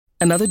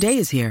Another day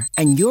is here,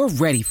 and you're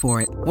ready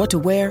for it. What to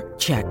wear?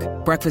 Check.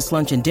 Breakfast,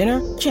 lunch, and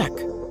dinner? Check.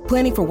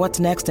 Planning for what's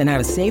next and how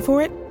to save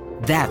for it?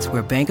 That's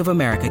where Bank of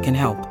America can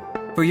help.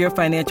 For your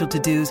financial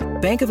to-dos,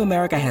 Bank of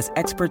America has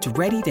experts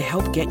ready to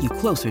help get you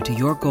closer to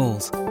your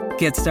goals.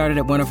 Get started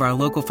at one of our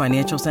local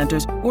financial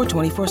centers or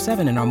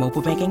 24/7 in our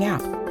mobile banking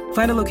app.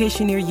 Find a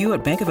location near you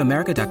at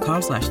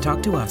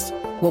bankofamerica.com/talktous.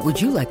 What would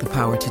you like the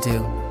power to do?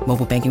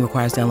 Mobile banking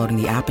requires downloading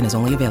the app and is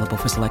only available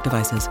for select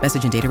devices.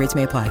 Message and data rates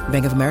may apply.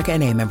 Bank of America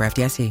N.A., member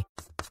FDIC.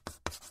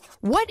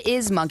 What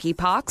is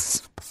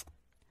monkeypox?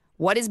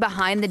 What is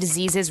behind the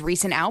disease's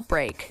recent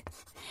outbreak?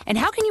 And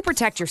how can you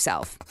protect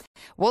yourself?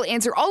 We'll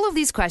answer all of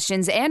these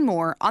questions and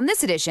more on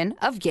this edition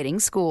of Getting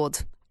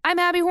Schooled. I'm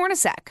Abby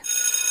Hornacek.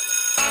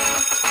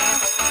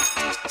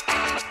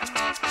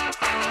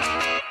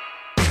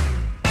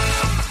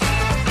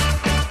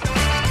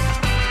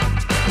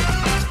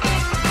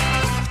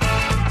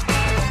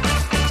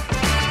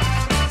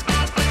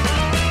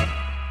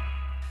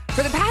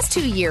 For the past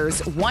 2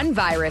 years, one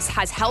virus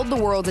has held the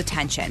world's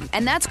attention,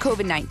 and that's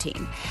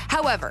COVID-19.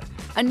 However,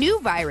 a new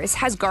virus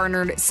has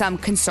garnered some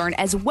concern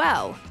as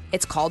well.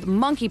 It's called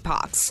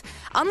monkeypox.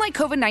 Unlike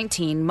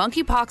COVID-19,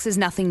 monkeypox is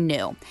nothing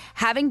new,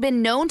 having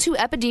been known to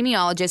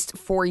epidemiologists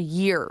for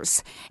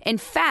years. In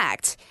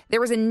fact,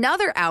 there was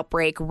another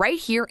outbreak right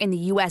here in the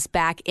U.S.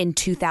 back in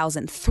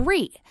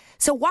 2003.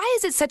 So why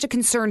is it such a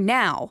concern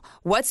now?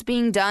 What's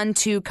being done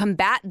to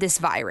combat this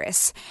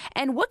virus?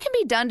 And what can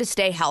be done to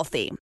stay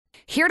healthy?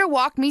 Here to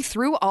walk me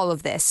through all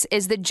of this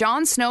is the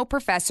John Snow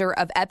Professor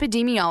of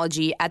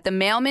Epidemiology at the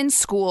Mailman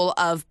School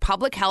of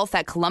Public Health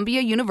at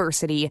Columbia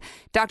University,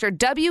 Dr.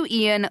 W.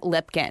 Ian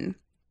Lipkin.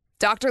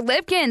 Dr.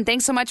 Lipkin,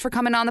 thanks so much for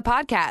coming on the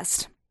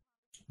podcast.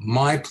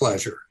 My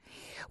pleasure.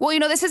 Well,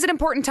 this is an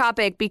important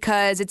topic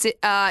because it's,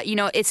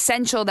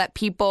 essential that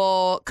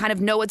people kind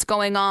of know what's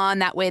going on.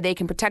 That way they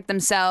can protect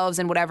themselves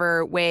in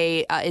whatever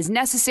way is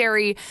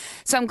necessary.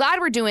 So I'm glad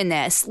we're doing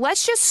this.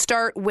 Let's just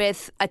start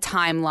with a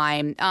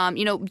timeline.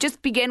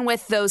 Just begin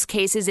with those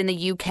cases in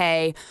the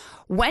UK.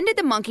 When did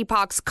the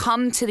monkeypox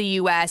come to the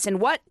U.S.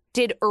 and what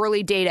did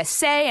early data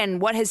say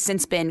and what has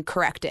since been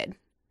corrected?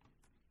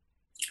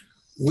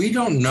 We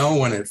don't know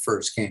when it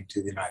first came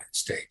to the United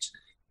States.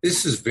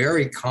 This is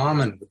very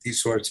common with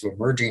these sorts of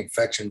emerging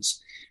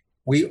infections.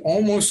 We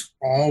almost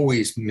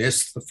always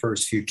miss the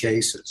first few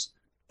cases,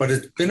 but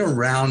it's been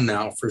around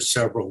now for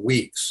several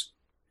weeks.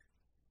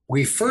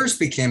 We first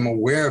became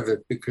aware of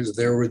it because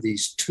there were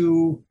these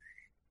two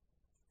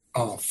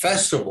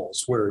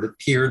festivals where it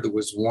appeared. There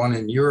was one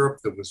in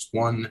Europe, there was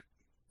one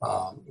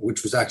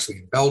which was actually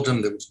in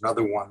Belgium, there was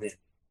another one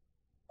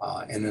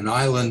in an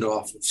island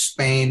off of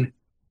Spain.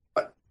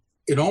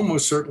 It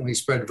almost certainly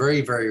spread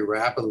very, very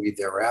rapidly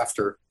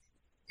thereafter.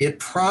 It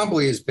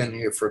probably has been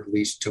here for at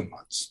least 2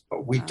 months,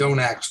 but we don't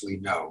actually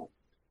know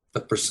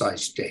the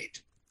precise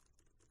date.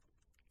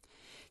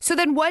 So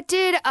then what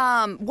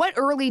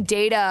early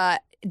data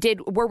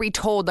were we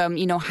told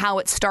how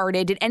it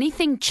started? Did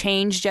anything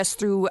change just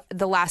through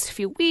the last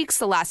few weeks,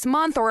 the last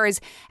month, or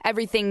is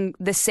everything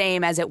the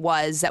same as it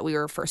was that we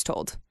were first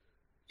told?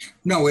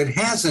 No, it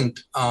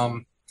hasn't.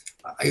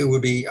 It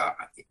would be...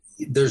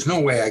 There's no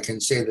way I can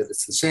say that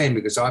it's the same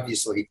because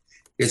obviously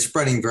it's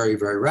spreading very,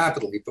 very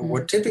rapidly. But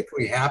what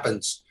typically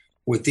happens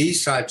with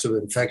these types of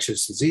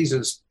infectious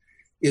diseases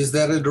is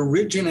that it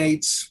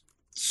originates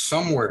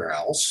somewhere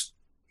else.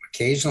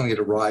 Occasionally it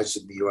arrives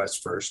in the US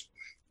first,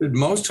 but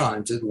most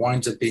times it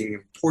winds up being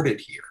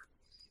imported here.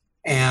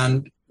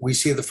 And we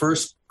see the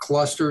first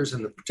clusters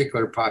in the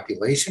particular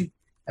population,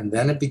 and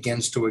then it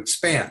begins to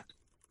expand.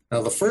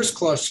 Now, the first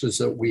clusters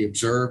that we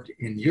observed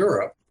in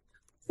Europe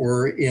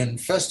were in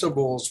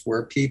festivals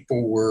where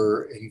people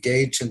were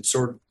engaged in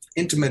sort of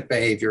intimate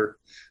behavior,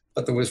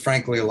 but there was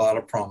frankly a lot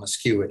of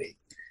promiscuity.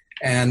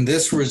 And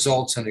this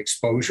results in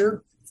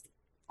exposure.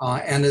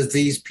 And as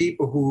these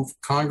people who've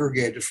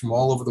congregated from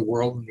all over the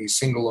world in these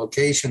single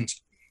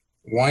locations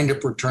wind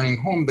up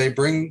returning home, they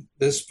bring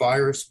this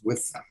virus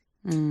with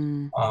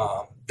them.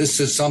 This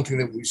is something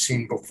that we've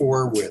seen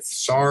before with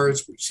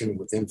SARS, we've seen it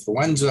with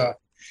influenza,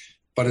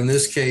 but in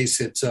this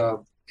case, it's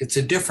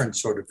a different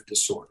sort of a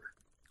disorder.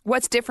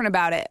 What's different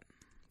about it?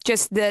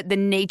 Just the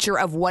nature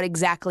of what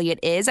exactly it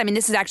is? I mean,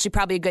 this is actually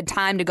probably a good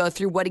time to go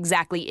through what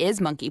exactly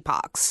is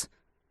monkeypox.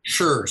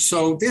 Sure.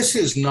 So this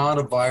is not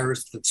a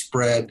virus that's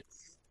spread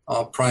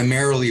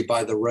primarily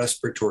by the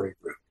respiratory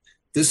route.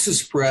 This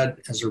is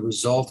spread as a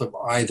result of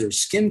either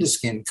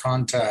skin-to-skin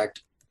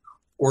contact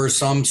or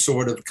some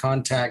sort of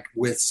contact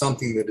with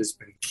something that has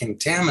been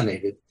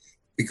contaminated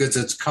because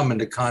it's come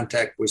into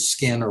contact with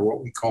skin or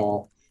what we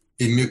call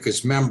the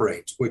mucous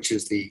membranes, which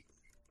is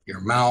your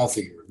mouth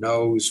or your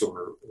nose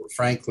or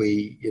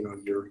frankly,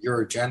 your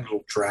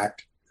urogenital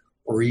tract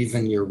or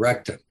even your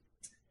rectum.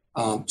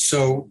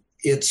 So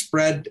it's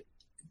spread,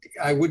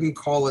 I wouldn't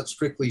call it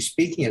strictly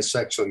speaking a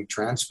sexually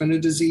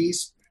transmitted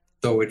disease,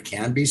 though it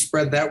can be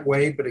spread that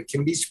way, but it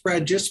can be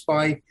spread just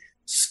by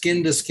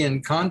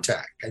skin-to-skin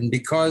contact. And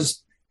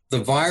because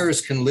the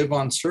virus can live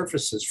on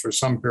surfaces for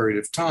some period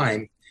of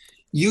time,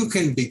 you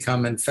can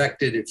become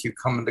infected if you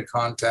come into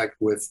contact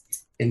with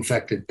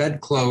infected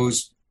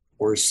bedclothes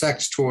or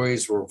sex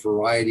toys or a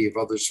variety of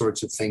other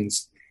sorts of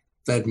things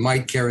that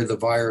might carry the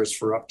virus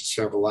for up to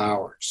several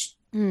hours.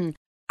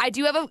 I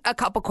do have a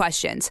couple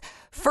questions.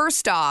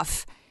 First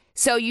off,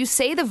 so you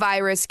say the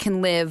virus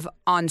can live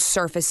on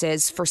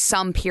surfaces for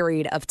some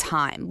period of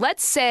time.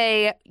 Let's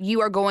say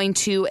you are going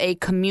to a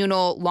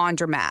communal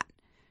laundromat.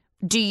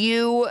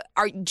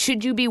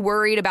 Should you be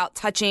worried about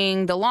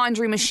touching the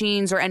laundry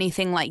machines or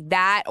anything like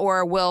that,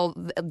 or will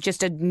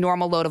just a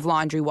normal load of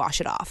laundry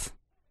wash it off?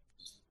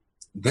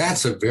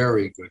 That's a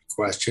very good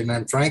question.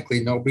 And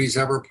frankly, nobody's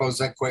ever posed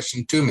that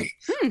question to me.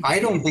 I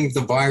don't think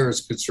the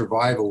virus could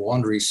survive a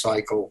laundry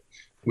cycle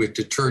with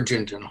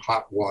detergent and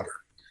hot water.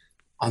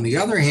 On the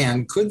other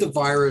hand, could the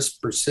virus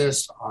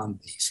persist on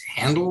the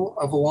handle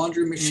of a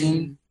laundry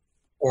machine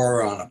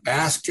or on a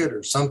basket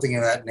or something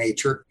of that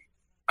nature?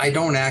 I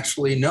don't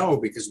actually know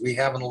because we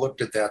haven't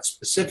looked at that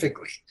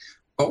specifically.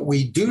 But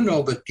we do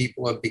know that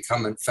people have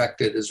become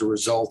infected as a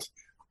result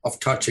of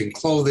touching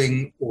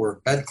clothing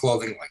or bed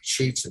clothing like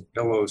sheets and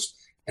pillows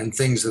and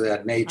things of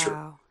that nature.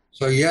 Wow.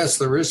 So yes,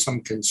 there is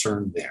some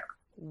concern there.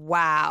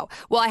 Wow.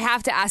 Well, I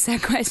have to ask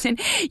that question.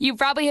 You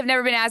probably have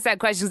never been asked that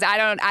question because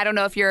I don't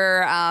know if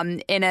you're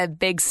in a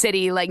big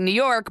city like New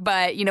York,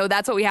 but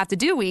that's what we have to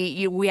do.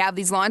 We have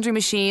these laundry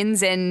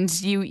machines, and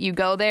you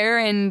go there,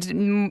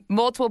 and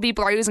multiple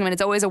people are using them. And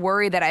it's always a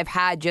worry that I've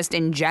had just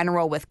in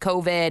general with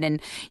COVID and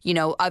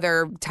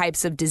other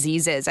types of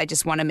diseases. I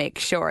just want to make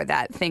sure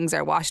that things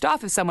are washed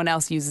off if someone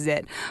else uses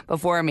it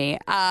before me.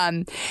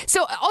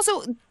 So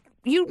also,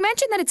 you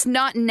mentioned that it's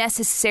not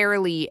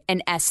necessarily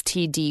an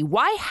STD.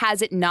 Why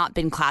has it not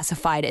been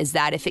classified as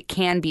that if it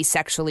can be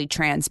sexually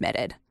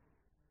transmitted?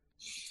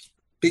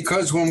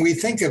 Because when we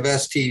think of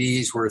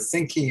STDs, we're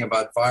thinking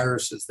about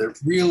viruses that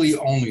really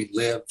only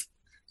live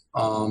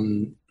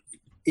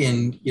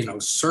in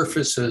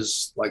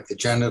surfaces like the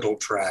genital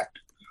tract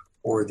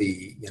or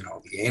the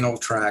anal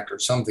tract or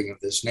something of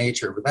this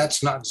nature. But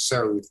that's not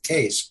necessarily the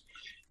case.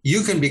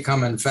 You can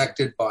become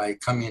infected by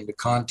coming into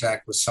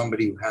contact with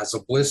somebody who has a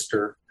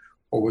blister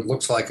or what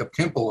looks like a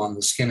pimple on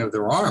the skin of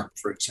their arm,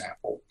 for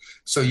example.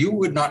 So you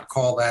would not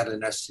call that an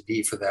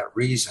STD for that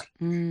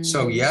reason.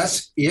 So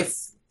yes,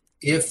 if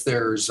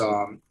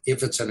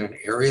it's in an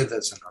area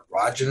that's an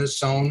erogenous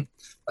zone,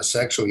 a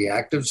sexually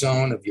active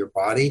zone of your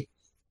body,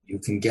 you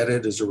can get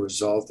it as a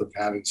result of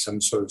having some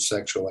sort of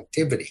sexual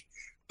activity.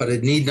 But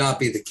it need not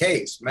be the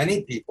case.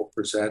 Many people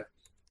present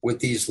with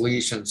these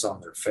lesions on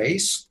their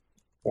face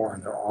or on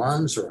their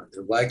arms or on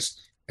their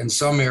legs in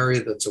some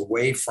area that's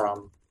away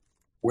from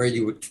where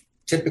you would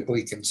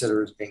typically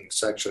consider as being a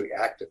sexually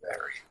active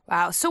area.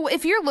 Wow. So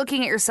if you're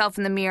looking at yourself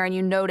in the mirror and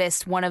you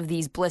noticed one of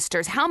these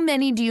blisters, how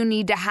many do you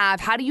need to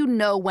have? How do you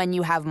know when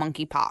you have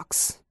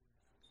monkeypox?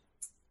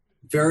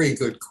 Very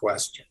good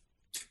question.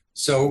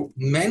 So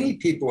many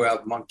people who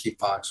have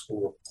monkeypox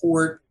will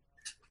report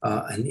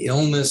an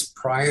illness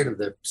prior to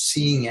them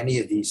seeing any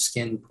of these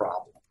skin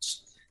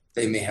problems.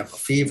 They may have a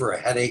fever, a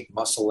headache,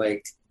 muscle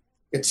ache.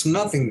 It's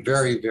nothing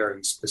very,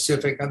 very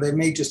specific, and they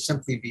may just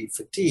simply be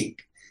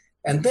fatigued.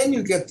 And then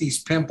you get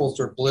these pimples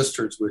or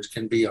blisters, which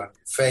can be on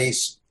your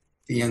face,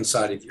 the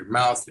inside of your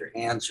mouth, your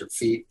hands, your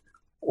feet,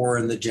 or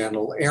in the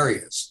genital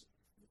areas.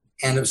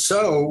 And if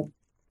so,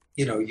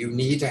 you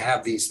need to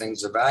have these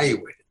things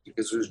evaluated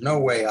because there's no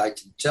way I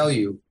can tell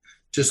you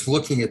just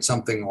looking at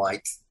something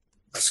like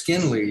a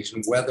skin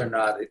lesion whether or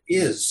not it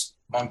is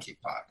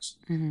monkeypox.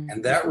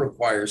 And that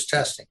requires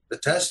testing. The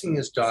testing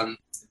is done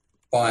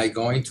by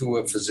going to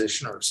a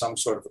physician or some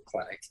sort of a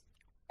clinic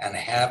and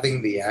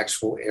having the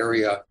actual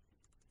area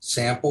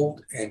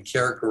sampled and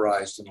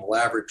characterized in a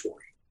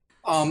laboratory.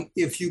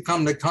 If you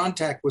come to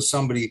contact with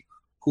somebody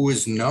who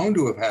is known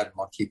to have had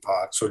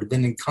monkeypox or have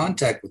been in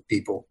contact with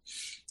people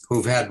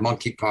who've had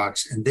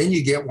monkeypox, and then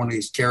you get one of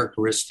these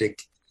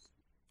characteristic,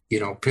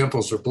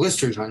 pimples or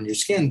blisters on your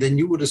skin, then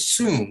you would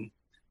assume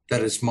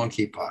that it's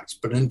monkeypox.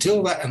 But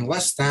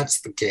unless that's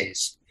the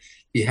case,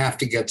 you have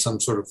to get some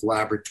sort of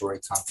laboratory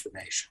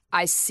confirmation.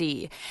 I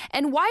see.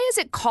 And why is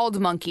it called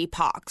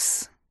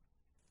monkeypox?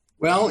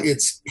 Well,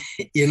 it's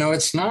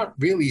not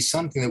really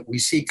something that we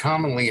see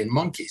commonly in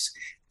monkeys.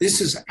 This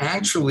is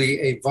actually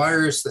a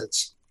virus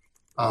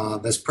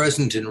that's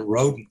present in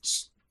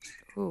rodents.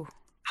 Ooh.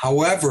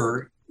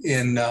 However,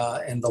 in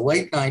the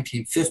late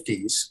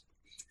 1950s,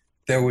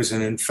 there was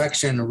an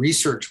infection in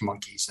research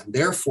monkeys, and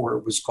therefore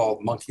it was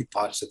called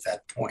monkeypox at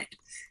that point.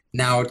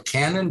 Now, it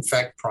can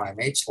infect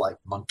primates like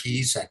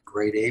monkeys and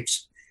great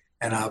apes,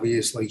 and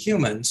obviously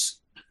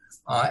humans.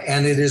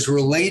 And it is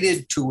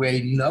related to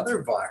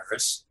another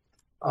virus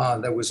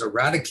that was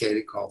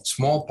eradicated called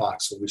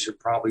smallpox, so we should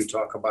probably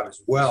talk about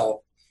as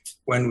well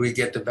when we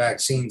get to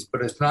vaccines,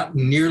 but it's not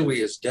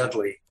nearly as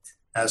deadly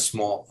as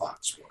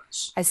smallpox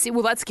was. I see.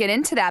 Well, let's get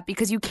into that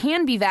because you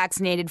can be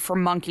vaccinated for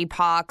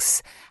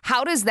monkeypox.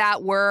 How does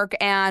that work,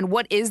 and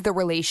what is the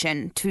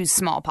relation to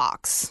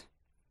smallpox?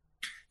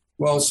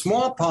 Well,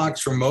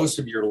 smallpox for most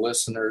of your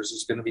listeners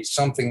is going to be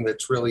something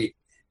that's really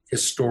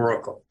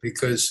historical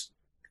because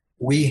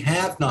we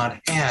have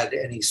not had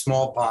any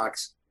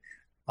smallpox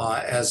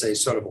as a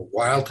sort of a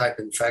wild type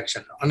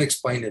infection,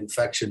 unexplained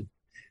infection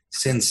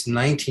since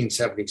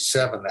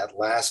 1977. That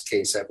last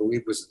case, I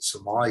believe, was in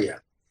Somalia.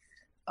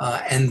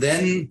 And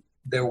then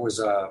there was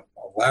a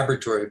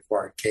laboratory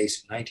acquired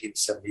case in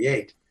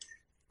 1978.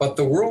 But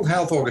the World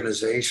Health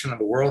Organization and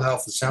the World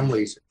Health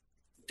Assemblies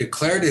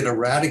declared it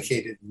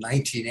eradicated in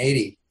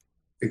 1980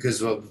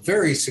 because of a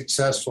very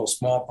successful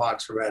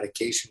smallpox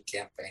eradication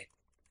campaign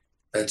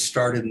that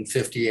started in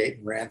 58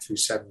 and ran through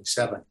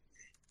 77.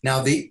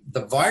 Now, the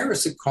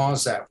virus that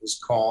caused that was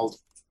called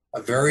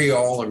a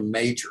variola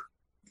major.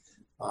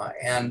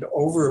 And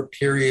over a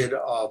period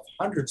of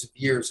hundreds of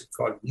years, it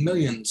caused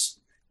millions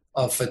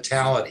of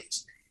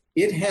fatalities.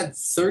 It had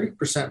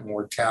 30%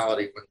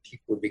 mortality when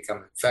people would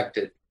become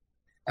infected,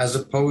 as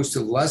opposed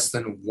to less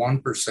than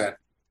 1%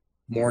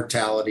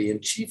 mortality,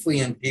 and chiefly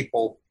in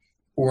people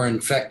who are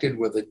infected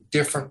with a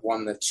different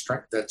one that's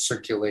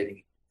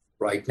circulating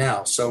right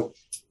now. So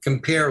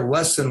compare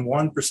less than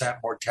 1%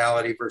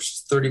 mortality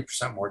versus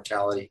 30%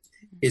 mortality.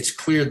 It's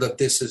clear that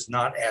this is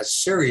not as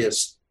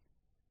serious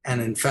an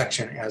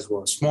infection as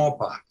was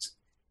smallpox.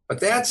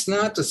 But that's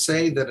not to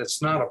say that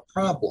it's not a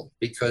problem,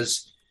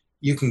 because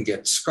you can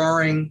get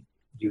scarring,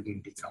 you can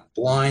become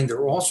blind. There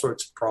are all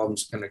sorts of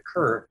problems can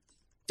occur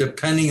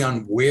depending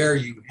on where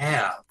you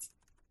have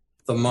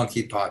the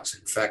monkeypox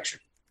infection.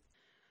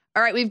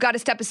 All right, we've got to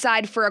step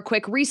aside for a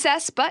quick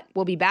recess, but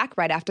we'll be back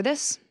right after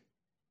this.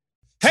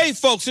 Hey,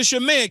 folks, it's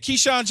your man,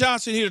 Keyshawn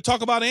Johnson, here to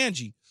talk about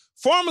Angie,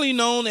 formerly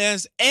known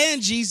as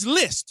Angie's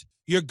List,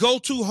 your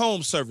go-to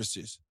home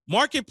services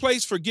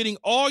marketplace for getting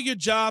all your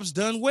jobs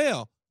done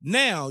well.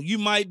 Now, you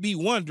might be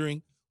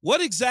wondering,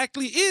 what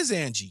exactly is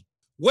Angie?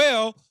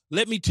 Well,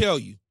 let me tell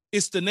you,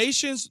 it's the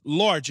nation's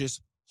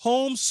largest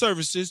home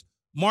services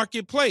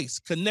marketplace,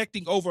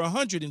 connecting over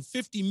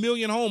 150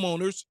 million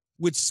homeowners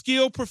with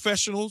skilled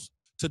professionals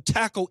to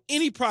tackle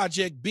any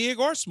project, big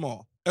or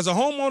small. As a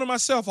homeowner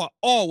myself, I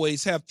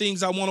always have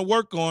things I want to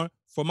work on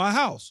for my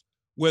house,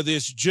 whether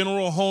it's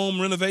general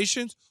home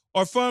renovations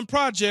or fun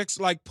projects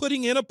like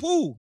putting in a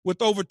pool.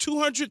 With over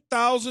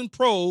 200,000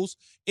 pros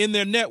in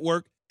their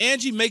network,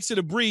 Angie makes it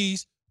a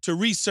breeze to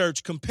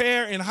research,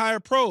 compare, and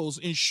hire pros,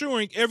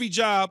 ensuring every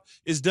job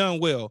is done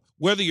well.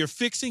 Whether you're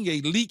fixing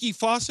a leaky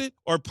faucet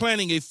or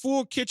planning a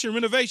full kitchen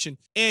renovation,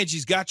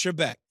 Angie's got your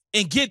back.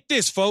 And get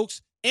this,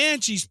 folks,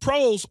 Angie's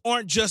pros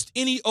aren't just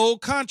any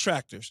old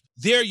contractors.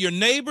 They're your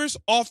neighbors,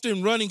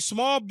 often running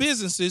small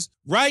businesses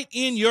right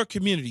in your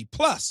community.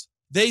 Plus,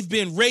 they've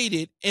been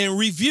rated and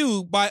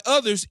reviewed by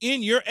others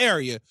in your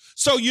area,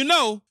 so you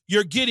know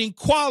you're getting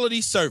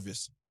quality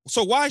service.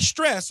 So why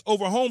stress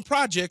over home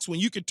projects when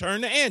you can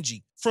turn to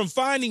Angie? From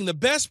finding the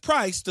best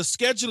price to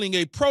scheduling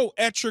a pro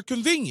at your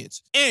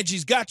convenience,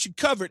 Angie's got you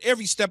covered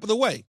every step of the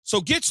way.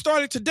 So get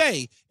started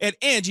today at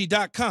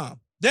Angie.com.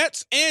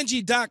 That's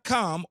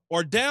Angie.com,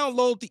 or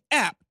download the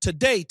app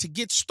today to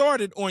get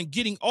started on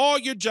getting all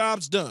your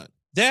jobs done.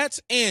 That's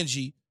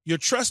Angie, your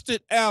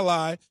trusted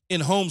ally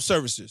in home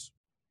services.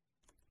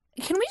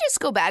 Can we just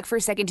go back for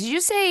a second? Did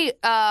you say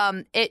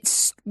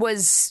it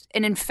was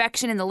an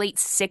infection in the late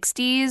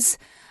 60s?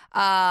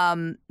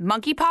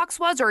 Monkeypox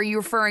was, or are you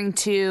referring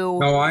to?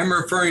 No, I'm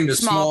referring to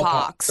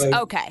smallpox.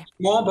 So okay.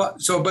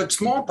 But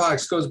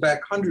smallpox goes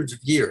back hundreds of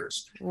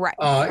years. Right.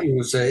 It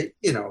was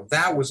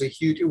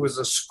it was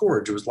a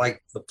scourge. It was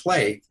like the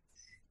plague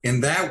in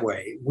that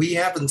way. We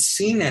haven't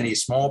seen any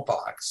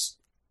smallpox,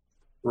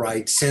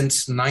 right,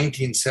 since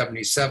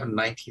 1977,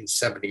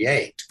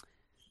 1978.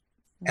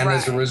 And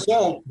as a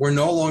result, we're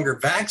no longer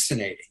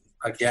vaccinating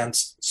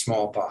against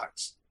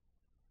smallpox.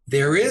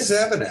 There is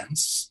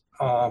evidence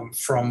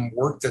from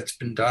work that's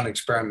been done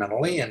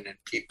experimentally and in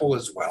people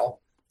as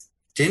well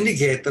to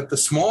indicate that the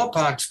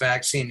smallpox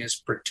vaccine is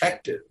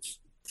protective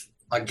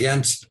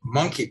against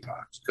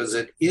monkeypox because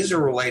it is a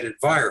related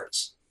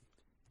virus.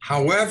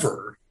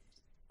 However,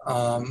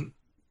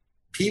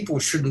 people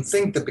shouldn't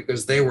think that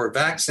because they were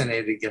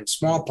vaccinated against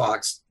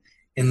smallpox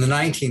in the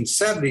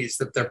 1970s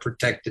that they're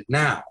protected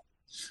now.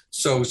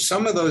 So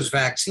some of those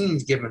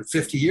vaccines given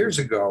 50 years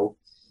ago,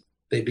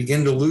 they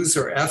begin to lose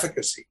their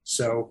efficacy.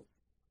 So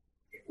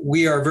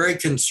we are very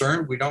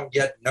concerned. We don't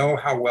yet know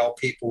how well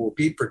people will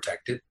be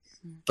protected,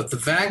 but the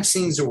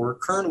vaccines that we're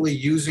currently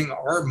using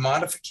are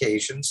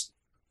modifications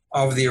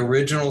of the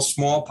original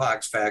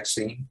smallpox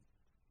vaccine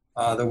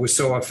that was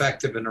so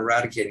effective in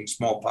eradicating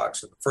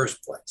smallpox in the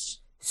first place.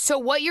 So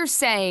what you're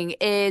saying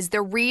is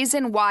the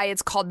reason why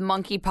it's called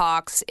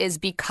monkeypox is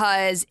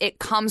because it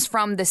comes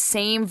from the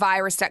same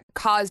virus that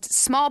caused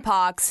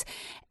smallpox,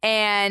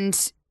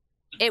 and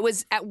it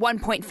was at one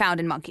point found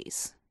in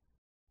monkeys.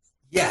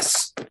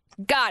 Yes.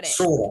 Got it.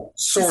 Sort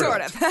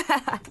of.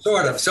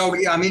 Sort of.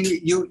 So, I mean,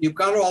 you've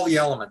got all the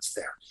elements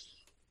there.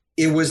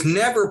 It was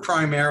never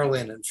primarily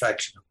an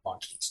infection of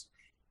monkeys.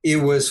 It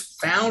was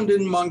found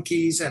in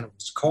monkeys, and it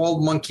was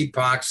called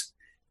monkeypox.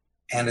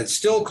 And it's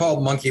still called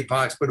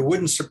monkeypox, but it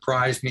wouldn't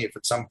surprise me if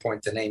at some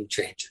point the name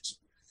changes.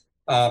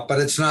 But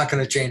it's not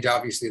going to change,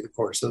 obviously, the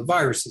course of the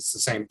virus. It's the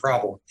same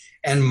problem.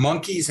 And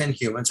monkeys and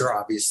humans are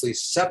obviously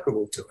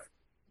susceptible to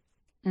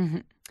it.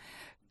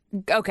 Mm-hmm.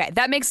 Okay,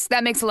 that makes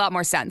a lot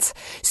more sense.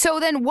 So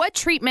then what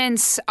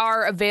treatments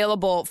are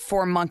available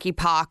for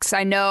monkeypox?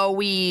 I know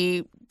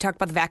we talked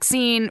about the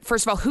vaccine.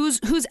 First of all,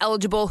 who's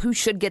eligible? Who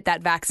should get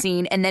that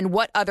vaccine? And then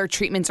what other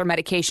treatments or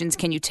medications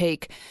can you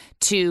take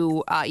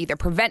to either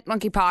prevent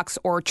monkeypox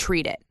or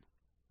treat it?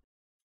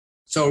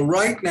 So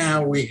right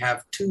now we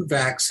have 2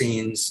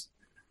 vaccines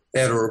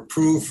that are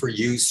approved for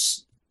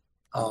use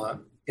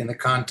in the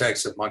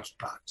context of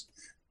monkeypox.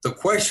 The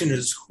question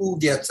is, who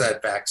gets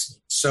that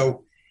vaccine?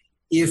 So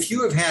if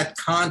you have had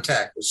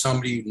contact with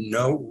somebody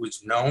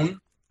who's known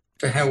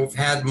to have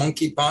had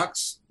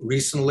monkeypox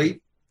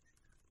recently,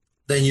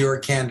 then you're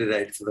a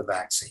candidate for the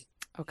vaccine.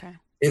 Okay.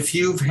 If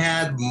you've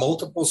had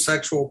multiple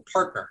sexual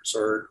partners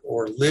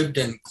or lived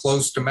in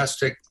close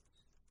domestic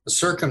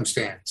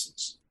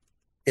circumstances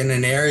in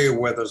an area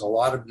where there's a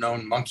lot of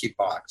known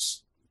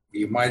monkeypox,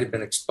 you might have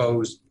been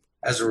exposed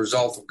as a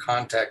result of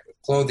contact with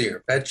clothing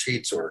or bed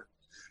sheets or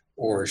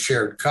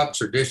shared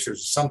cups or dishes or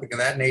something of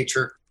that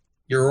nature,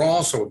 you're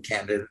also a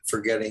candidate for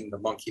getting the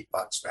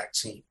monkeypox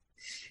vaccine.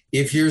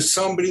 If you're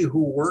somebody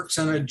who works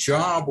in a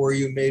job where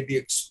you may be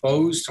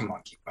exposed to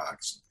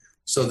monkeypox,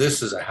 so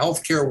this is a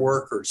healthcare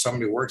worker,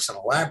 somebody who works in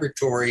a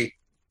laboratory,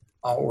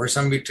 or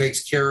somebody who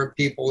takes care of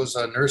people as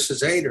a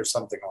nurse's aide or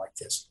something like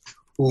this,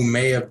 who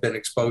may have been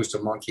exposed to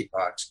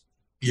monkeypox,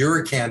 you're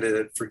a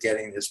candidate for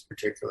getting this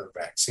particular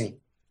vaccine.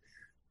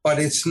 But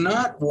it's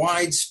not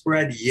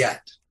widespread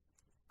yet.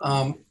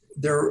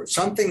 There are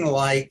something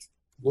like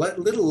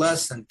little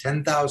less than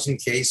 10,000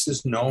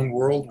 cases known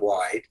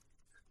worldwide,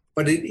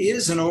 but it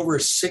is in over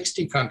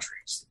 60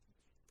 countries.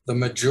 The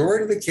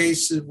majority of the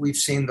cases we've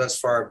seen thus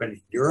far have been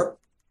in Europe.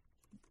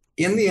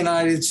 In the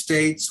United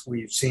States,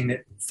 we've seen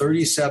it in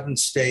 37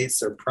 states.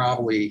 There are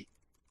probably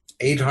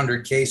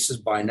 800 cases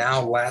by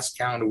now. Last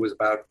count, it was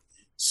about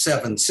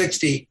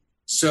 760.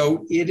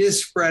 So it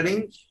is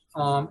spreading,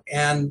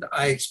 and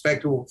I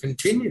expect it will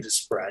continue to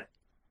spread.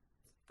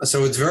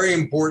 So it's very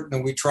important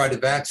that we try to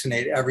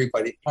vaccinate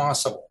everybody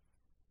possible.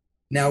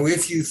 Now,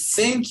 if you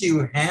think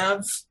you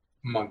have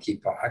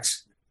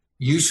monkeypox,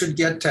 you should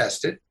get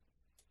tested.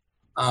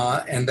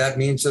 And that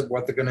means that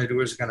what they're going to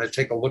do is going to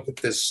take a look at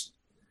this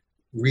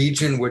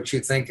region, which you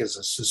think is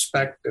a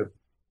suspect of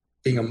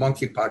being a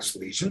monkeypox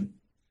lesion,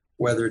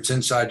 whether it's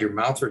inside your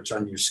mouth or it's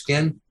on your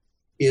skin.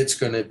 It's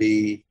going to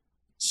be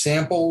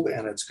sampled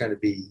and it's going to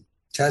be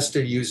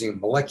tested using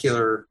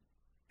molecular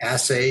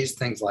assays,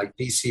 things like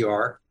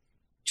PCR,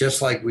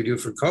 just like we do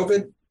for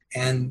COVID,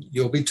 and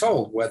you'll be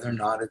told whether or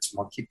not it's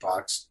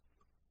monkeypox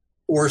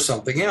or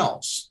something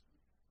else.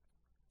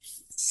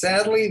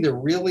 Sadly, there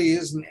really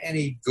isn't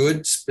any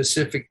good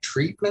specific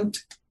treatment.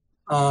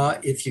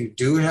 If you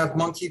do have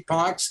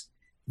monkeypox,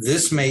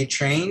 this may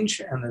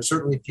change, and there's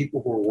certainly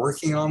people who are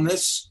working on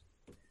this.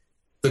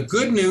 The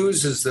good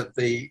news is that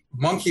the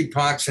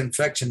monkeypox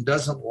infection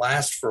doesn't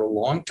last for a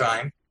long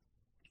time.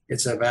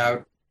 It's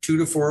about 2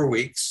 to 4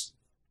 weeks.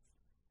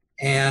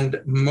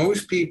 And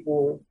most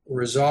people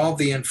resolve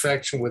the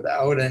infection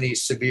without any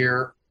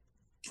severe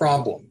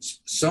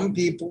problems. Some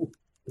people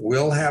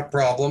will have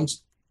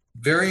problems.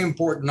 Very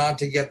important not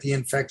to get the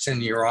infection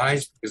in your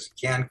eyes because it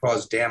can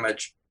cause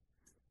damage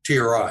to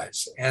your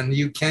eyes. And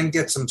you can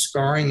get some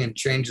scarring and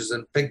changes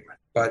in pigment.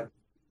 But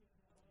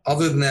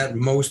other than that,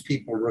 most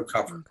people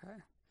recover. Okay.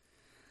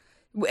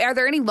 Are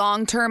there any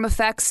long-term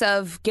effects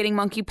of getting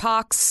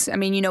monkeypox? I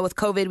mean, with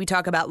COVID, we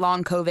talk about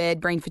long COVID,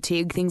 brain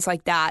fatigue, things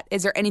like that.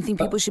 Is there anything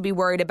people should be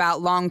worried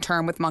about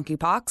long-term with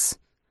monkeypox?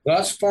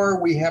 Thus far,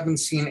 we haven't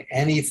seen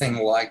anything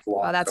like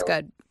long COVID. Oh, that's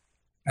good.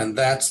 And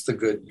that's the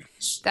good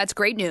news. That's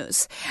great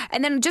news.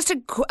 And then just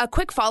a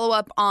quick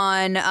follow-up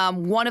on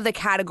one of the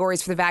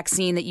categories for the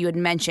vaccine that you had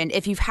mentioned.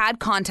 If you've had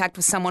contact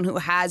with someone who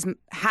has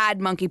had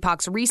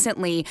monkeypox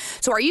recently,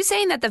 so are you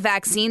saying that the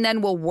vaccine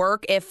then will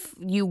work if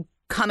you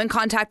come in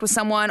contact with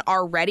someone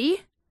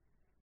already?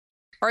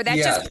 Or that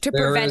just to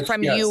prevent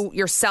you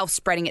yourself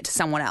spreading it to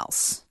someone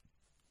else?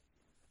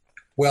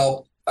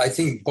 Well, I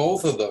think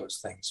both of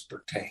those things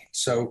pertain.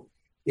 So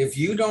if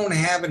you don't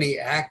have any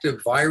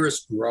active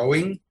virus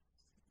growing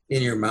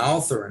in your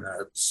mouth or in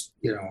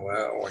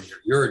or in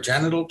your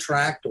urogenital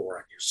tract or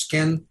on your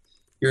skin,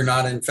 you're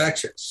not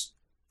infectious.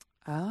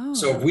 Oh.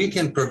 So if we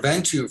can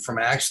prevent you from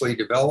actually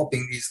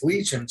developing these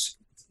lesions,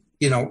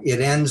 it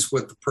ends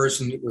with the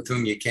person with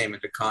whom you came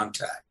into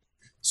contact.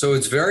 So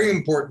it's very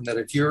important that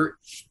if you're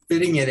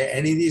fitting into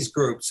any of these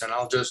groups, and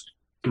I'll just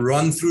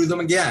run through them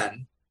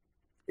again,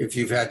 if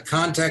you've had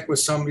contact with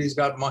somebody who's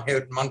got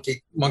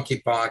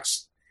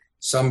monkeypox,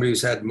 somebody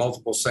who's had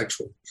multiple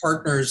sexual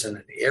partners in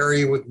an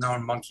area with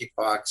known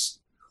monkeypox,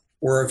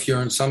 or if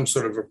you're in some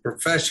sort of a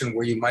profession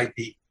where you might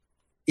be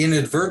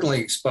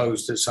inadvertently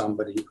exposed to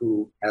somebody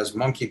who has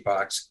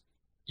monkeypox,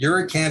 you're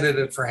a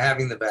candidate for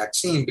having the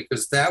vaccine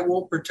because that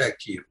will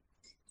protect you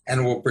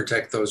and will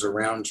protect those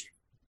around you.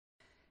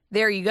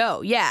 There you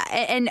go. Yeah.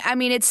 And I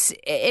mean, it's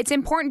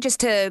important just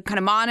to kind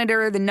of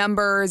monitor the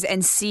numbers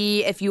and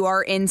see if you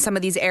are in some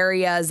of these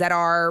areas that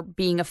are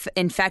being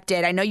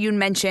infected. I know you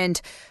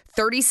mentioned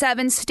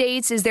 37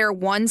 states. Is there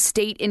one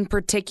state in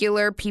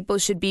particular people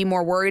should be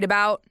more worried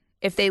about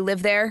if they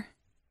live there?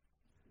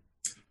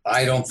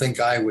 I don't think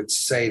I would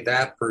say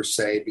that per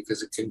se,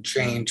 because it can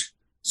change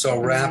so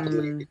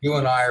rapidly. You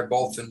and I are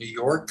both in New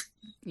York,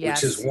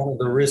 Yes. which is one of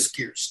the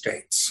riskier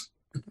states.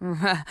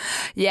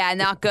 Yeah,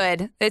 not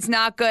good. It's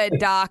not good,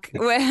 Doc.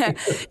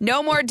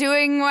 No more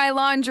doing my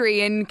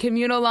laundry in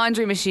communal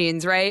laundry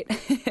machines, right?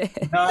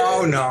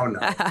 No.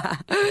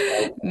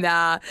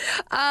 Nah.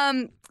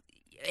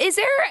 Is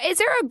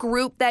there a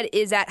group that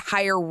is at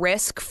higher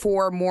risk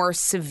for more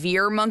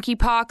severe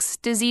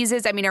monkeypox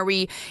diseases? I mean,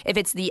 if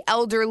it's the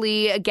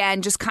elderly,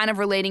 again, just kind of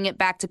relating it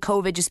back to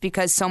COVID, just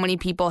because so many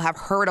people have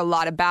heard a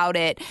lot about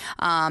it,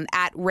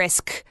 at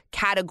risk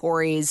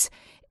categories.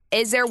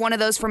 Is there one of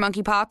those for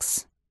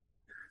monkeypox?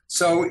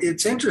 So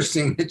it's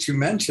interesting that you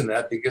mentioned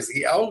that, because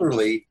the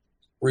elderly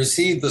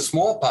received the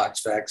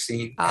smallpox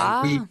vaccine,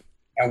 and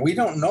we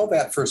don't know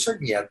that for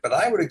certain yet, but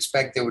I would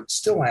expect they would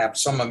still have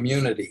some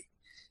immunity.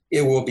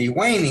 It will be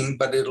waning,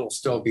 but it'll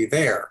still be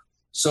there.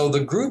 So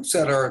the groups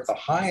that are at the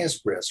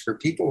highest risk are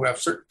people who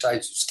have certain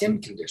types of skin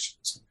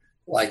conditions,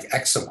 like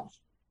eczema,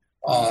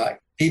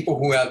 people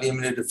who have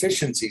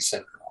immunodeficiency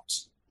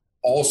syndromes,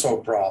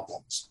 also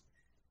problems.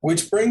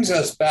 Which brings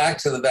us back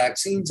to the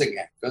vaccines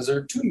again, because there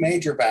are two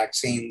major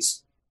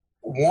vaccines.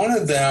 One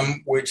of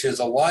them, which is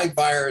a live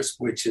virus,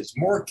 which is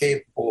more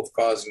capable of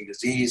causing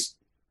disease,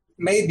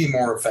 may be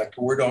more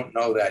effective. We don't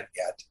know that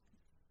yet.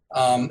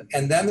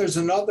 And then there's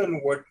another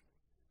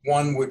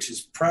one which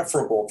is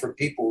preferable for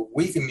people with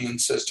weak immune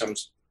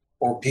systems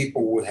or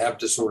people who have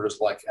disorders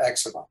like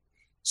eczema.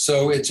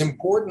 So it's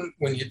important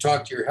when you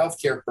talk to your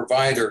healthcare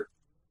provider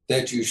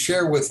that you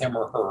share with him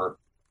or her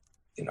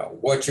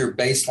what your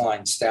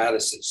baseline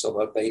status is, so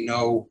that they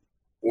know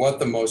what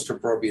the most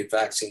appropriate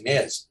vaccine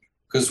is.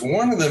 Because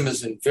one of them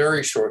is in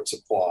very short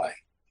supply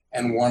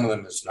and one of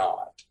them is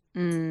not.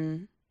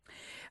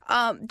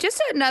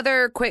 Just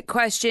another quick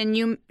question.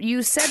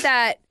 You said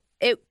that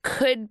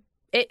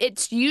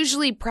it's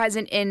usually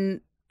present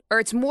in, or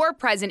it's more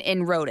present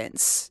in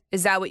rodents.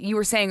 Is that what you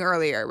were saying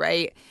earlier,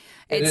 right?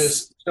 It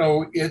is.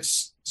 Well,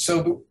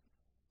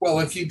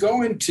 if you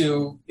go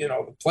into,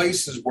 the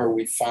places where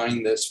we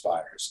find this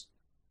virus,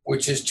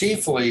 which is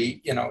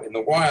chiefly, in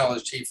the wild,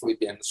 has chiefly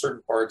been in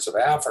certain parts of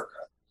Africa,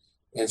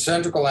 in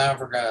Central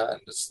Africa, and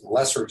to a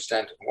lesser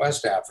extent in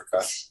West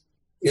Africa,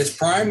 it's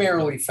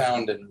primarily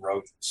found in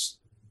rodents.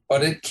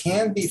 But it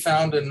can be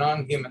found in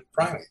non-human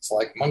primates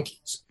like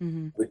monkeys,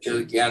 which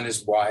again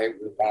is why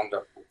we wound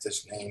up with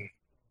this name,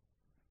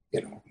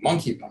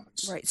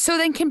 monkeypox. Right. So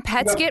then can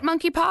pets get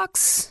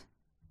monkeypox?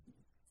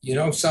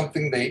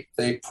 Something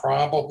they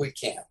probably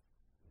can.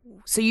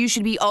 So you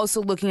should be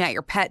also looking at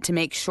your pet to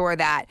make sure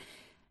that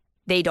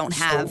they don't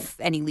have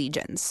any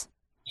lesions.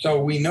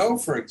 So we know,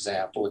 for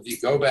example, if you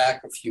go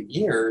back a few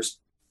years,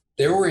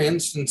 there were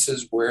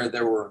instances where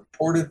there were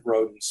imported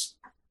rodents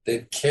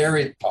that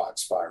carried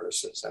pox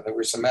viruses. And there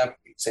were some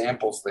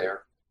examples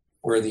there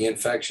where the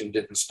infection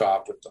didn't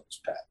stop with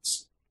those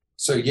pets.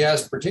 So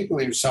yes,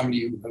 particularly if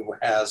somebody who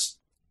has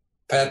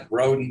pet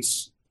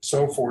rodents,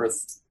 so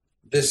forth,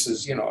 this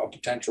is, a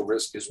potential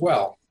risk as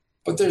well.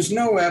 But there's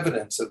no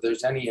evidence that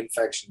there's any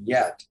infection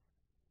yet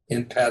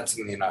in pets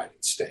in the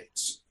United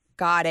States.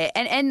 Got it.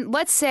 And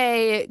let's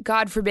say,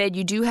 God forbid,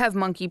 you do have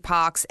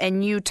monkeypox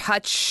and you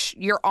touch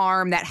your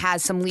arm that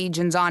has some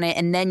lesions on it,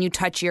 and then you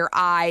touch your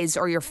eyes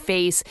or your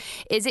face.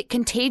 Is it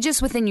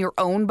contagious within your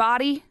own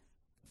body?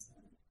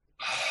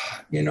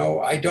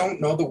 I don't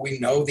know that we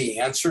know the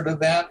answer to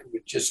that. It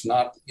would just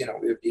not, it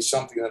would be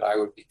something that I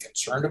would be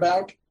concerned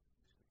about.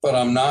 But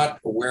I'm not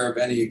aware of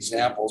any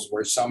examples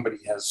where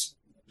somebody has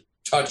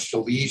touched a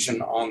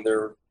lesion on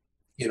their,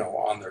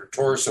 on their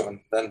torso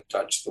and then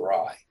touched their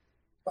eye.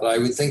 But I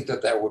would think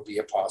that would be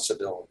a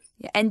possibility.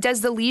 And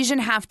does the lesion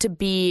have to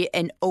be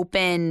an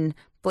open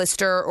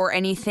blister or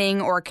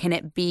anything, or can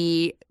it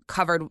be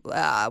covered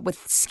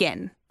with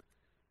skin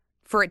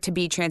for it to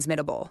be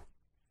transmittable?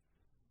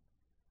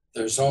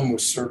 There's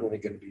almost certainly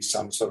going to be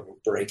some sort of a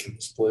break in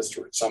this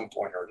blister at some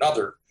point or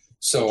another.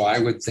 So I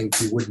would think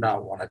you would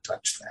not want to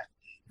touch that.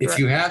 If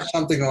you have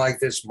something like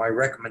this, my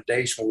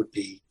recommendation would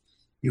be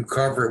you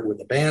cover it with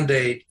a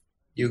Band-Aid,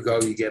 you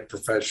get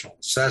professional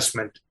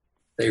assessment.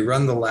 They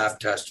run the lab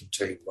test and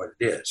tell you what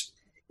it is.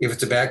 If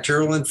it's a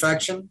bacterial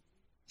infection,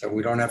 then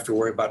we don't have to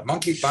worry about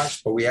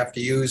monkeypox, but we have to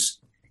use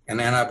an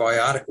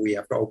antibiotic. We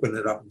have to open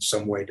it up in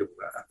some way to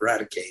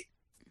eradicate,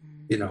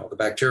 the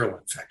bacterial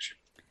infection.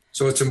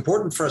 So it's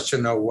important for us to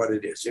know what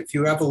it is. If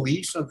you have a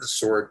lesion of the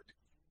sort,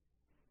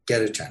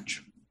 get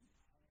attention.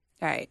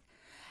 All right.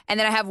 And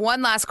then I have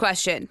one last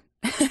question.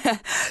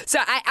 So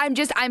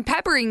I'm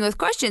peppering with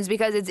questions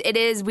because it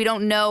is, we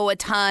don't know a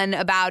ton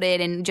about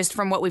it. And just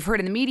from what we've heard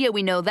in the media,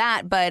 we know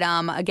that. But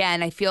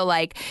again, I feel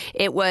like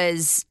it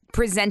was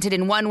presented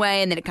in one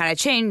way and then it kind of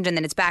changed and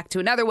then it's back to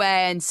another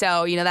way. And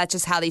so, that's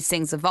just how these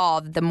things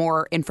evolve, the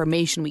more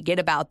information we get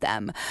about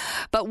them.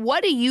 But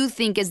what do you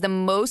think is the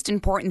most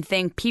important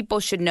thing people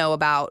should know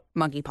about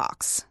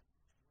monkeypox?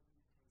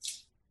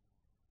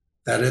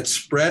 That it's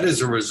spread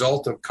as a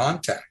result of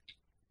contact.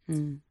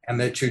 And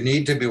that you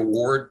need to be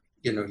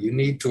you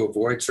need to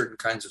avoid certain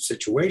kinds of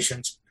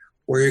situations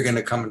or you're going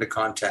to come into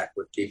contact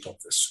with people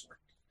of this sort.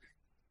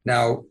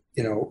 Now,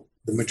 the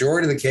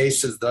majority of the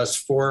cases thus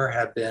far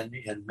have been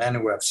in men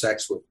who have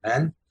sex with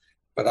men,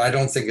 but I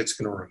don't think it's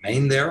going to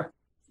remain there.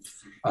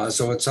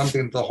 So it's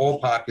something the whole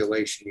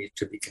population needs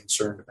to be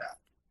concerned about.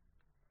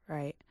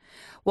 Right.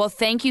 Well,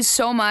 thank you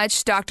so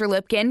much, Dr.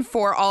 Lipkin,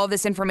 for all of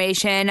this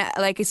information.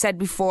 Like I said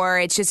before,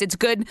 it's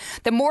good.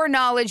 The more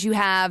knowledge you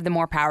have, the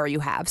more power you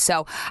have.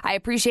 So I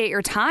appreciate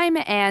your time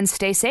and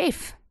stay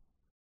safe.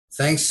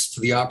 Thanks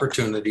for the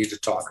opportunity to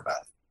talk about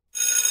it.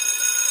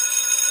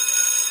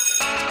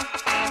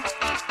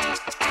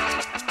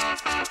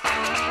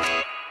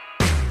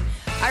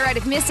 All right,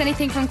 if you missed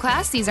anything from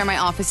class, these are my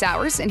office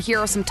hours, and here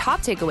are some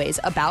top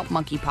takeaways about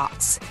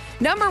monkeypox.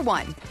 Number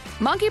 1,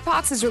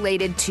 monkeypox is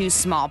related to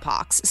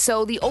smallpox,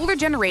 so the older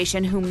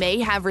generation who may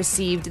have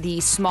received the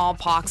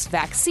smallpox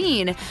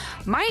vaccine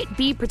might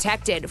be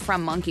protected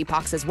from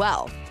monkeypox as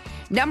well.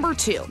 Number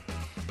 2,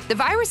 the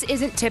virus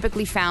isn't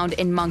typically found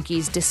in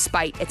monkeys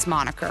despite its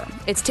moniker.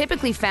 It's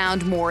typically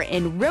found more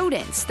in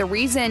rodents. The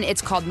reason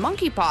it's called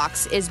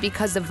monkeypox is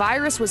because the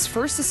virus was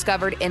first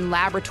discovered in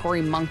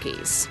laboratory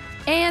monkeys.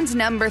 And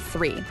number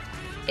 3,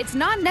 it's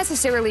not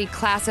necessarily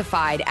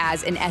classified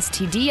as an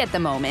STD at the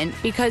moment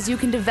because you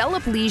can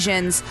develop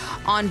lesions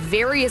on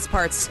various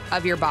parts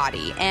of your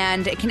body,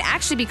 and it can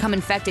actually become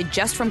infected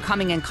just from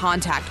coming in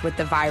contact with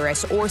the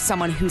virus or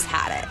someone who's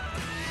had it.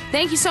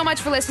 Thank you so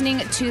much for listening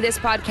to this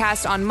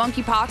podcast on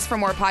monkeypox. For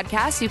more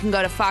podcasts, you can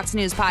go to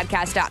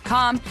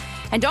foxnewspodcast.com.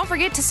 And don't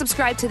forget to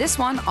subscribe to this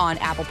one on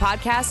Apple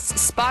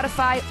Podcasts,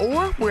 Spotify,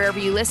 or wherever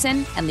you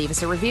listen, and leave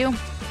us a review.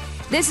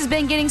 This has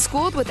been Getting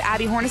Schooled with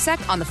Abby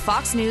Hornacek on the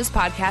Fox News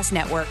Podcast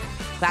Network.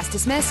 Class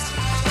dismissed.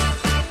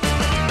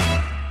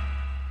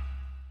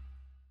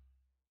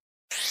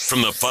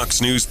 From the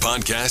Fox News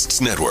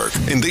Podcasts Network.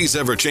 In these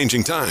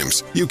ever-changing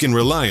times, you can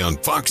rely on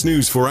Fox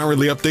News for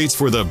hourly updates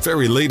for the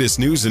very latest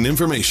news and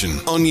information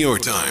on your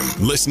time.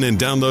 Listen and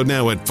download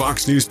now at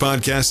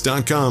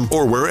foxnewspodcast.com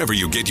or wherever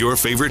you get your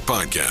favorite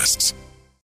podcasts.